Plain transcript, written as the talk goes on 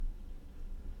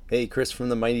Hey, Chris from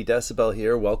the Mighty Decibel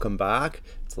here. Welcome back.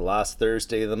 It's the last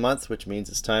Thursday of the month, which means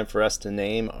it's time for us to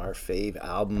name our fave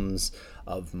albums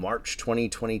of March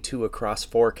 2022 across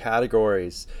 4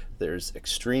 categories. There's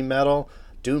extreme metal,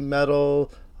 doom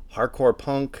metal, hardcore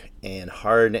punk, and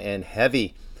hard and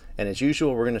heavy. And as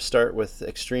usual, we're going to start with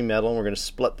extreme metal, and we're going to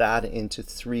split that into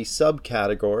 3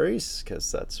 subcategories,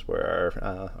 because that's where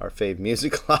our fave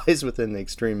music lies within the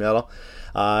extreme metal.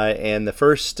 And the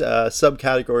first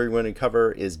subcategory we're going to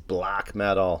cover is black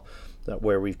metal,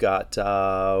 where we've got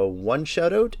 1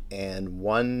 shout out and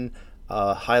 1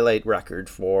 highlight record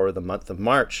for the month of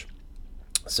March.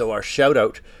 So our shout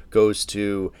out goes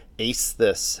to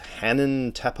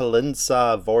𝔊𝔬𝔡𝔗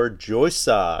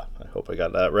𝔓𝔯𝔬𝔓. I hope I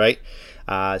got that right.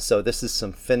 So this is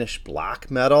some Finnish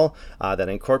black metal that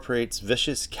incorporates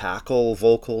vicious cackle,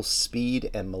 vocal,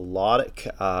 speed, and melodic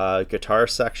guitar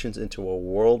sections into a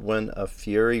whirlwind of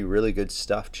fury. Really good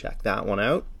stuff. Check that one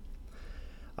out.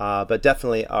 But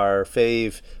definitely our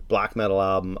fave black metal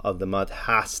album of the month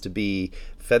has to be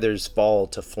Feathers Fall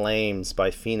to Flames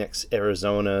by Phoenix,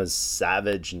 Arizona's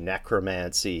Savage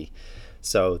Necromancy.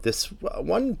 So this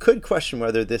one could question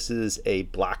whether this is a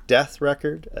Black Death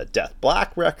record, a Death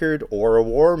Black record, or a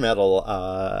war metal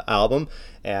album.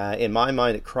 In my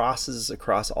mind, it crosses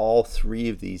across all 3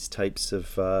 of these types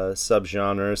of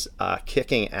subgenres,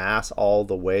 kicking ass all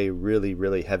the way. Really,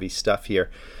 really heavy stuff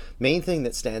here. Main thing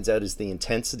that stands out is the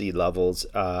intensity levels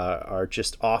are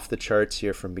just off the charts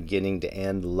here from beginning to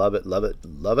end. Love it, love it,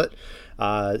 love it.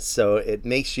 So it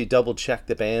makes you double check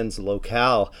the band's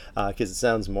locale because it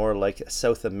sounds more like a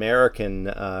South American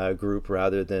group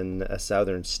rather than a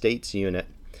Southern States unit.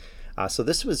 So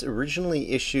this was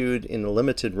originally issued in a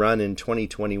limited run in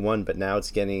 2021, but now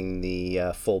it's getting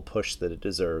the full push that it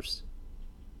deserves.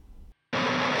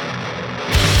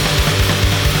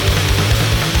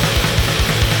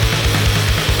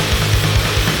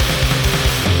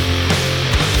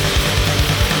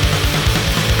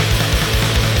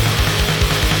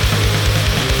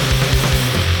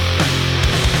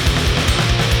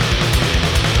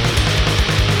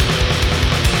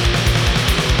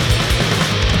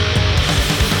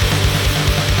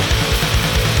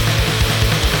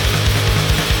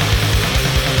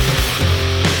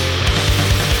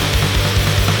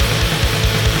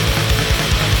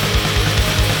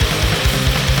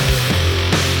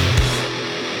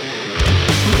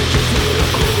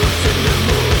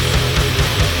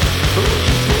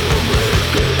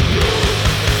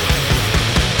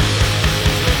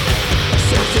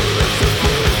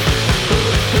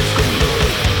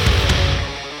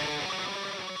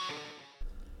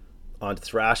 On to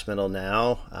thrash metal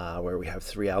now, where we have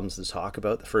 3 albums to talk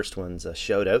about. The first one's a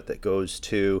shout out that goes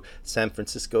to San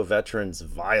Francisco veterans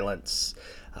Violence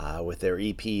with their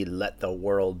EP Let the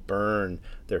World Burn,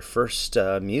 their first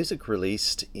music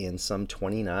released in some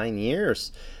 29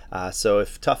 years. So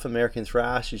if tough American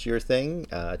thrash is your thing,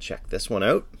 check this one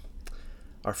out.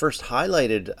 Our first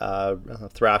highlighted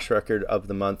thrash record of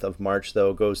the month of March,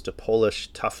 though, goes to Polish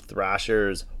tough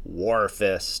thrashers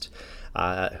WARFIST,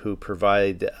 who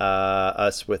provide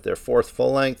us with their 4th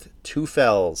full-length,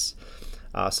 Teufels.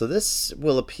 So this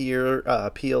will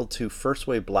appeal to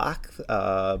first-wave black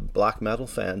metal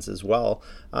fans as well,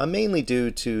 mainly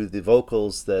due to the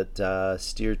vocals that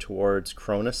steer towards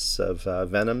Cronus of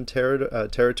Venom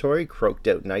territory, croaked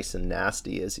out nice and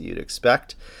nasty as you'd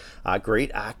expect. Great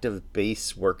active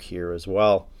bass work here as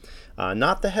well.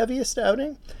 Not the heaviest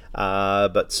outing,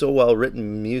 but so well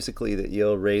written musically that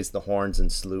you'll raise the horns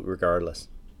and salute regardless.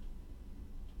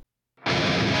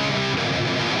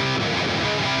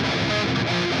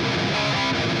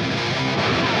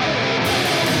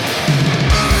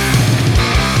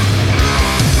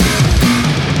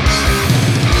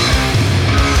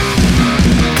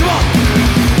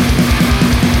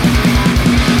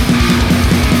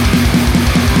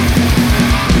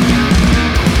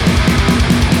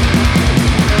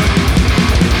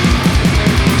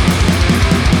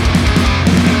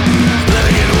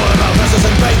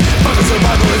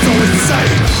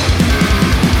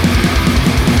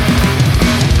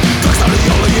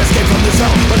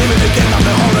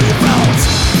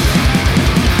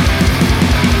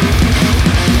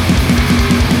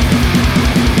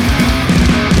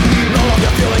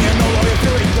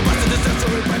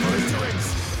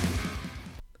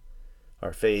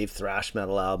 Fave thrash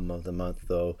metal album of the month,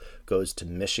 though, goes to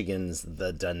Michigan's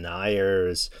The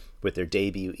Deniers with their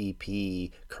debut EP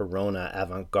Corona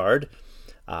Avant-garde.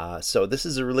 So this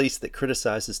is a release that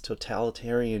criticizes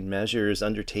totalitarian measures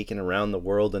undertaken around the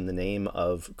world in the name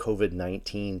of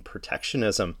COVID-19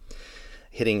 protectionism.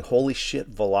 hitting holy shit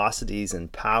velocities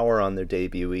and power on their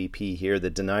debut EP here. The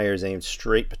Deniers aimed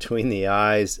straight between the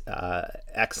eyes.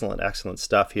 Excellent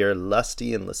stuff here.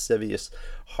 Lusty and lascivious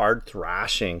hard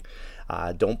thrashing.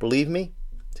 Don't believe me?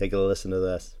 Take a listen to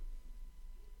this.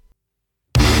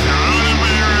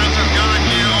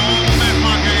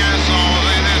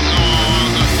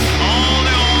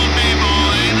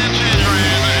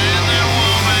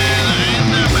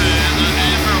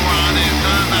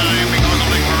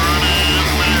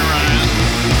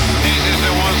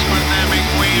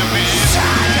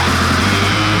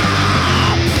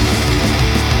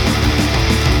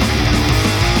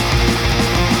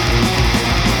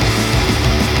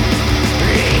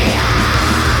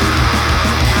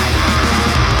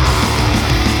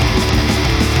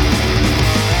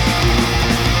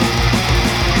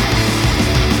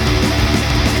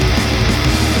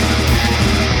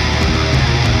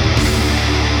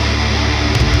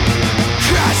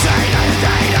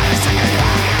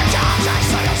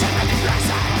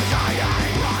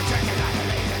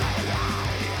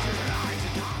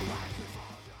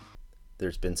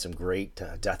 There's been some great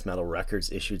death metal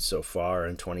records issued so far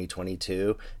in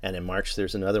 2022, and in March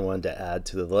there's another one to add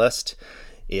to the list.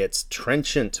 It's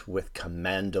Trenchant with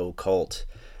Commandoccult.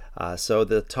 So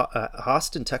the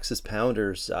Austin, Texas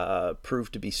Pounders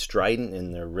proved to be strident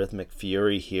in their rhythmic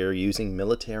fury here, using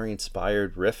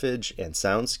military-inspired riffage and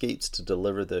soundscapes to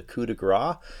deliver the coup de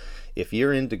grace. If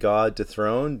you're into God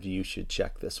Dethroned, you should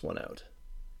check this one out.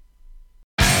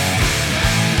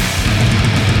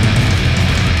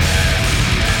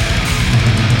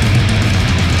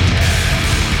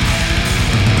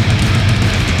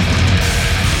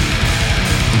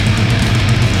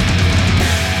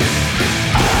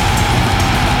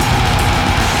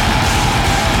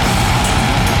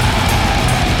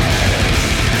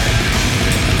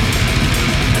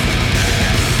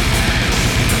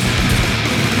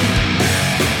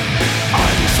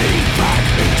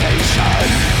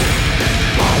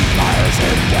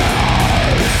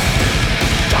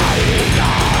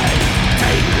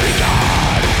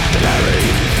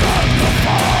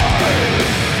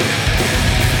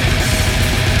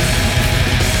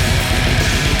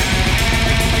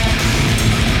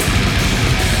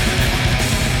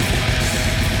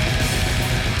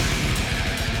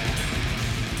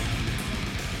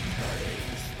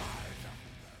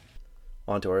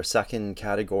 On to our second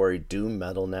category, doom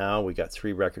metal now. We got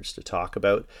 3 records to talk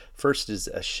about. First is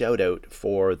a shout out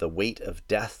for The Weight of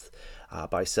Death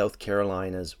by South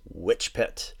Carolina's Witch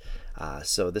Pit.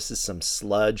 So this is some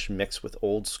sludge mixed with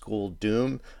old school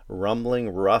doom, rumbling,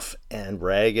 rough, and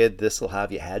ragged. This will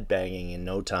have you headbanging in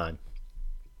no time.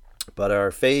 But our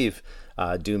fave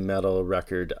doom metal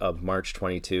record of March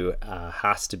 22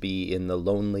 has to be in The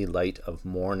Lonely Light of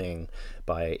Mourning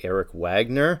by ERIC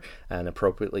WAGNER, an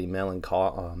appropriately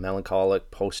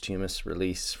melancholic posthumous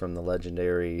release from the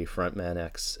legendary frontman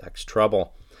X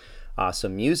Trouble. So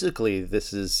musically,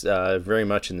 this is very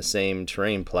much in the same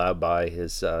terrain plowed by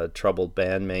his troubled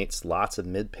bandmates. Lots of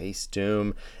mid-paced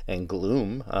doom and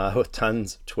gloom with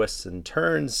tons of twists and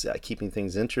turns, keeping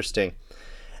things interesting.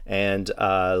 And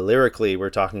lyrically, we're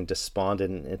talking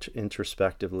despondent,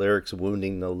 introspective lyrics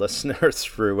wounding the listener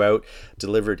throughout,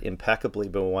 delivered impeccably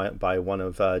by one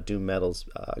of doom metal's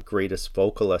greatest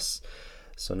vocalists.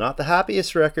 So not the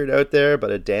happiest record out there, but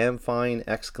a damn fine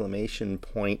exclamation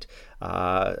point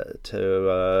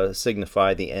to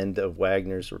signify the end of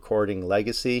Wagner's recording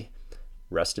legacy.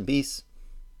 Rest in peace.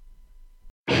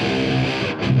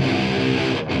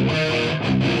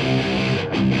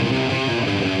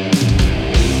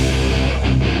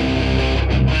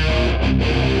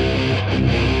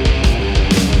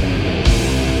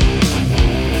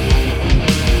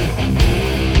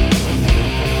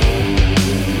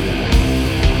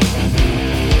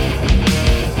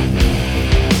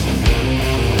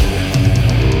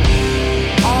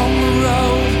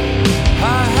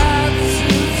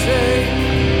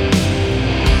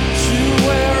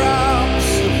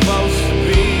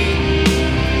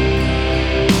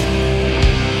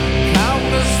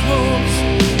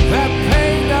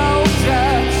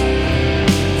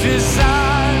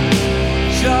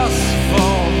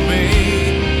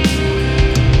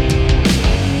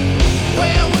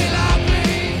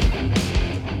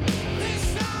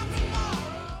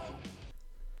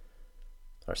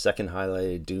 Our second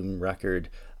highlighted doom record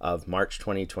of March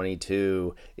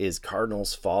 2022 is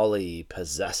Cardinals Folly,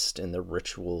 Possessed in the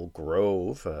Ritual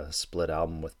Grove, a split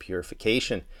album with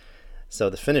Purification. So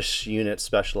the Finnish unit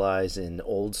specialize in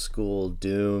old school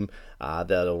doom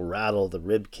that'll rattle the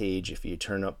rib cage if you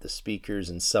turn up the speakers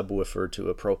and subwoofer to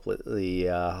appropriately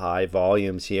high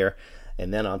volumes here.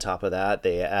 And then on top of that,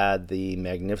 they add the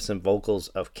magnificent vocals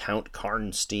of Count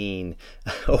Karnstein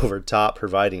over top,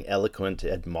 providing eloquent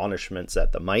admonishments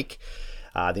at the mic.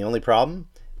 The only problem,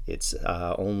 it's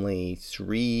only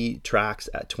 3 tracks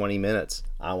at 20 minutes.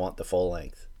 I want the full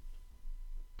length.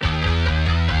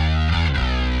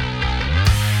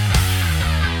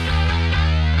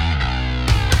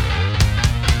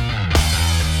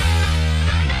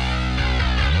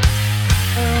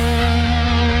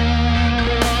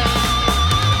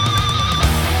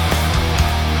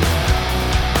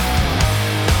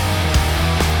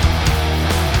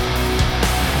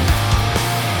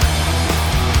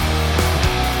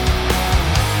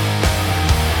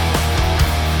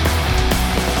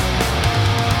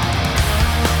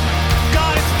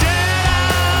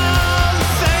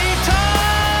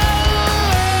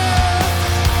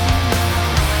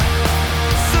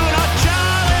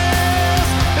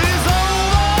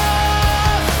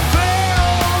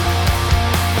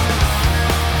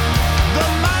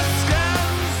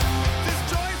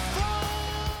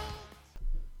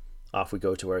 Off we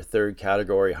go to our third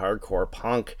category, hardcore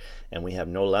punk, and we have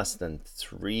no less than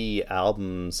 3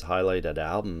 albums, highlighted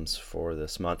albums for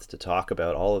this month to talk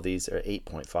about. All of these are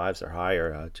 8.5s or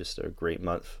higher. Just a great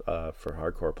month for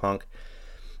hardcore punk.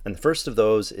 And the first of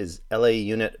those is LA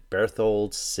unit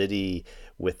Berthold City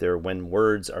with their When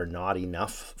Words Are Not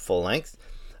Enough full length.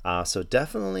 So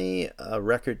definitely a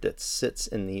record that sits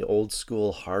in the old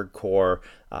school hardcore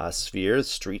sphere,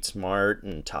 street smart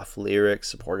and tough lyrics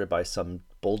supported by some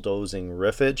bulldozing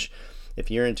riffage.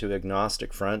 If you're into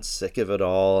Agnostic Front, Sick of It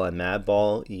All, and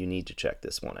Madball, you need to check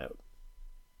this one out.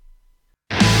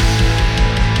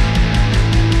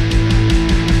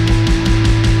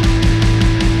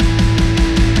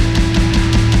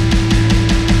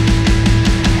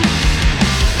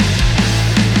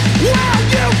 Well,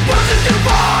 you wasn't too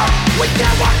far. We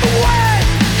can't walk away.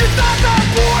 Your thoughts are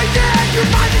poison. Your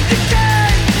mind is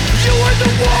decayed. You are the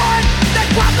one that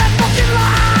crossed that fucking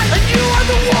line, and you are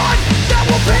the one that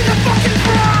will pay the fucking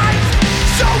price.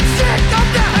 So sick of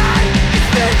the hate. It's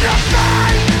been the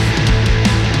fight.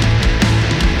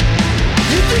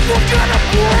 You think we're gonna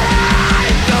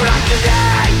break? No, not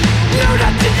today. No,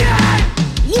 not today.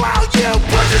 Well, you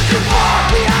pushed us too far.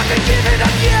 We haven't given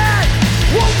up yet.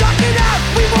 Won't knock it out,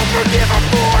 we won't forgive or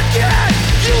forget.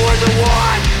 You are the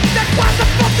one that crossed the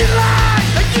fucking line,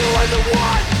 and you are the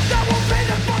one that will pay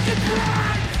the fucking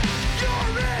price.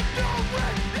 You're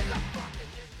ignorant in the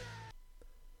fucking design.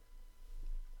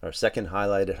 Our second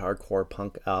highlighted hardcore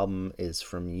punk album is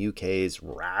from UK's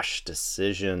Rash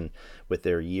Decision with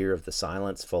their Year of the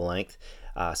Silence full length.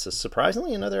 So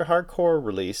surprisingly another hardcore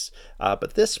release,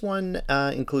 but this one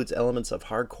includes elements of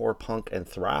hardcore punk and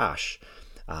thrash.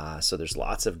 So there's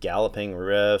lots of galloping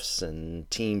riffs and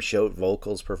team shout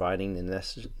vocals providing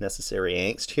the necessary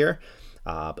angst here.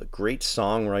 But great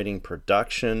songwriting,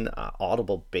 production,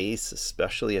 audible bass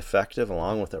especially effective,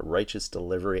 along with a righteous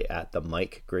delivery at the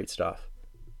mic. Great stuff.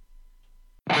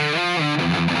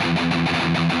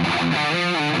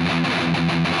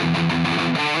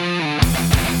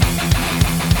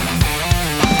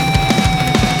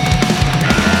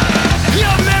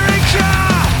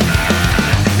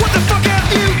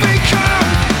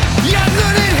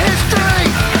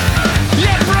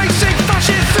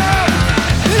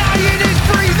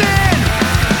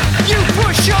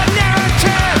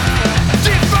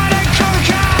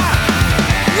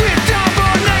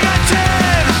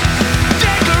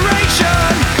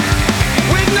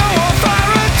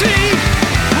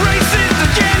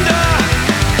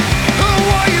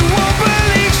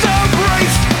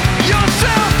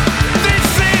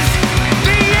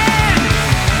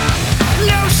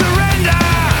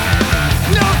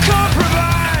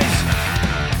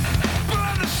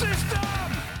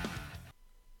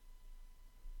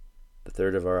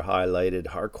 Third of our highlighted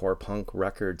hardcore punk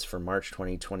records for March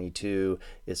 2022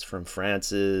 is from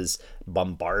France's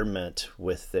Bombardement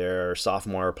with their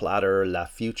sophomore platter La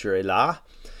Futur est là.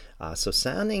 So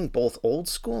sounding both old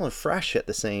school and fresh at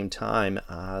the same time.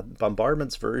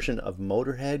 Bombardment's version of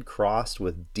Motorhead crossed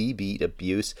with D-beat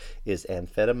abuse is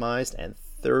amphetamized and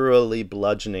thoroughly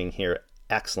bludgeoning here.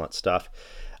 Excellent stuff.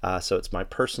 So it's my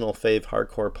personal fave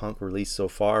hardcore punk release so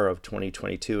far of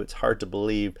 2022. It's hard to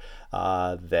believe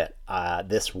that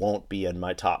this won't be in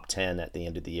my top 10 at the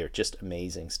end of the year. Just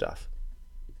amazing stuff.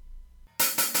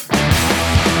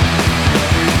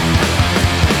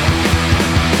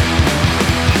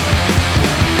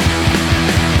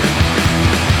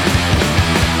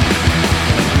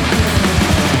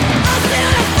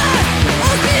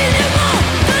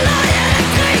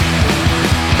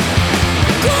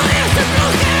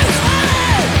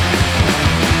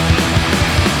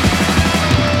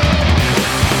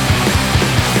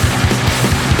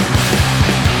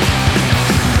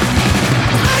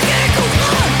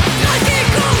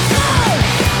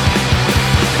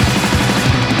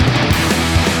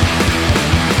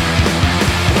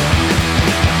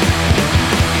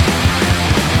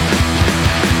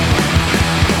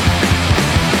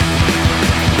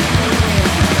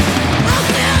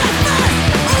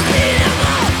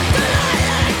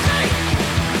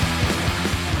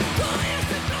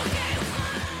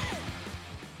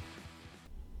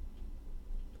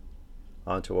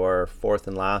 to our fourth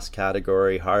and last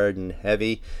category, hard and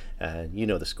heavy. And you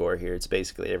know the score here. It's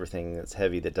basically everything that's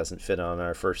heavy that doesn't fit on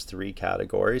our first three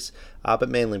categories. But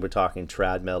mainly we're talking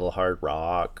trad metal, hard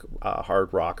rock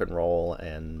and roll,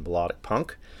 and melodic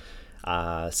punk.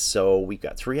 So we've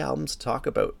got three albums to talk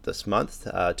about this month,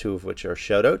 two of which are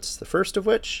shoutouts. The first of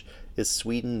which is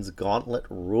Sweden's Gauntlet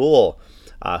Rule,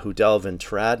 who delve in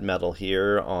trad metal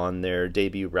here on their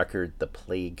debut record, The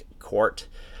Plague Court.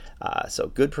 So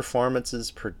good performances,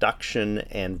 production,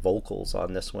 and vocals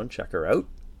on this one. Check her out.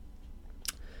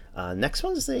 Next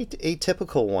one's a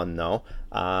typical one, though.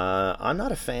 I'm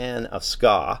not a fan of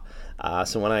ska,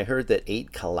 so when I heard that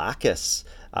𝔊𝔬𝔡𝔷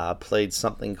played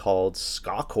something called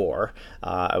skacore,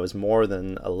 I was more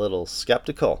than a little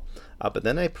skeptical. But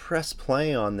then I pressed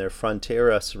play on their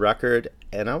Frontieras record,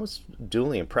 and I was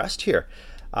duly impressed here.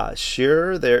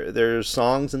 Sure, there's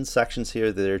songs and sections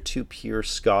here that are too pure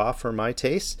ska for my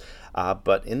taste,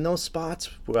 but in those spots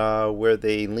where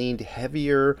they leaned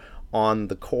heavier on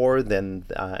the core than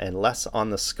and less on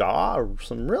the ska,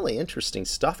 some really interesting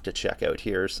stuff to check out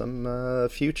here. Some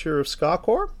future of ska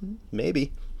core,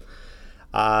 maybe.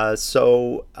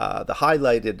 So the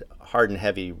highlighted hard and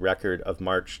heavy record of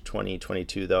March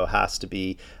 2022, though, has to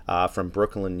be from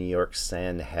Brooklyn, New York,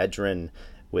 Sanhedrin,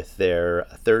 with their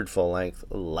third full-length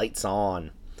Lights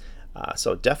On.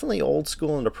 So definitely old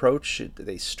school in approach.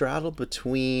 They straddle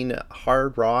between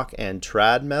hard rock and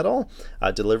trad metal,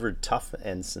 delivered tough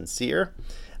and sincere.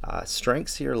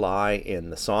 Strengths here lie in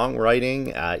the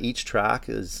songwriting. Each track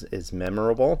is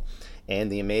memorable, and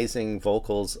the amazing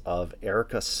vocals of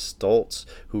Erica Stoltz,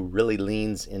 who really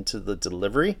leans into the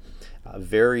delivery.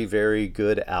 Very, very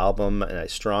good album, and I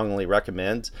strongly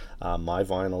recommend. My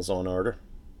vinyl's on order.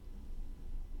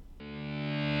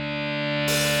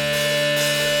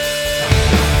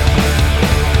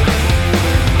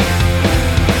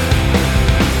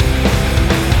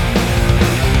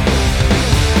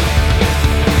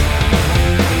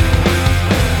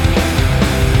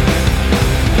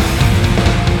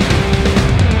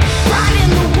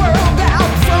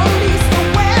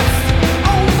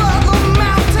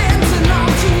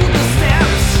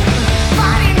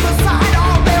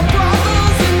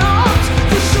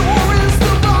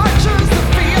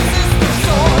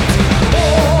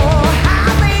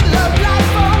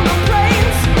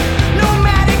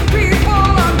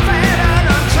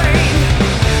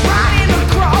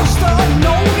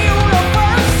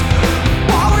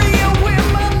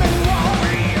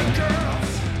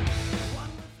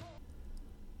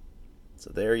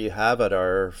 There you have it,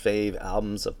 our fave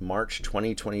albums of March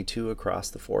 2022 across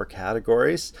the four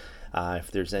categories.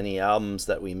 If there's any albums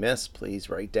that we missed, please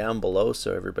write down below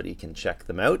so everybody can check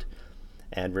them out.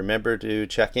 And remember to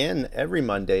check in every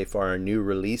Monday for our new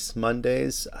release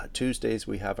Mondays. Tuesdays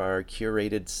we have our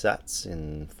curated sets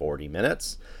in 40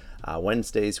 minutes.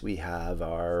 Wednesdays we have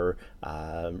our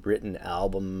written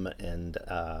album and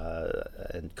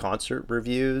concert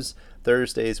reviews.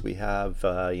 Thursdays we have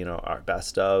our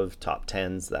best of, top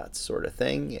 10s, that sort of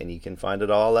thing, and you can find it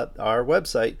all at our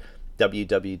website,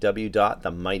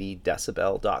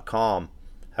 www.themightydecibel.com.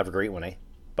 Have a great one, eh?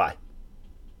 Bye.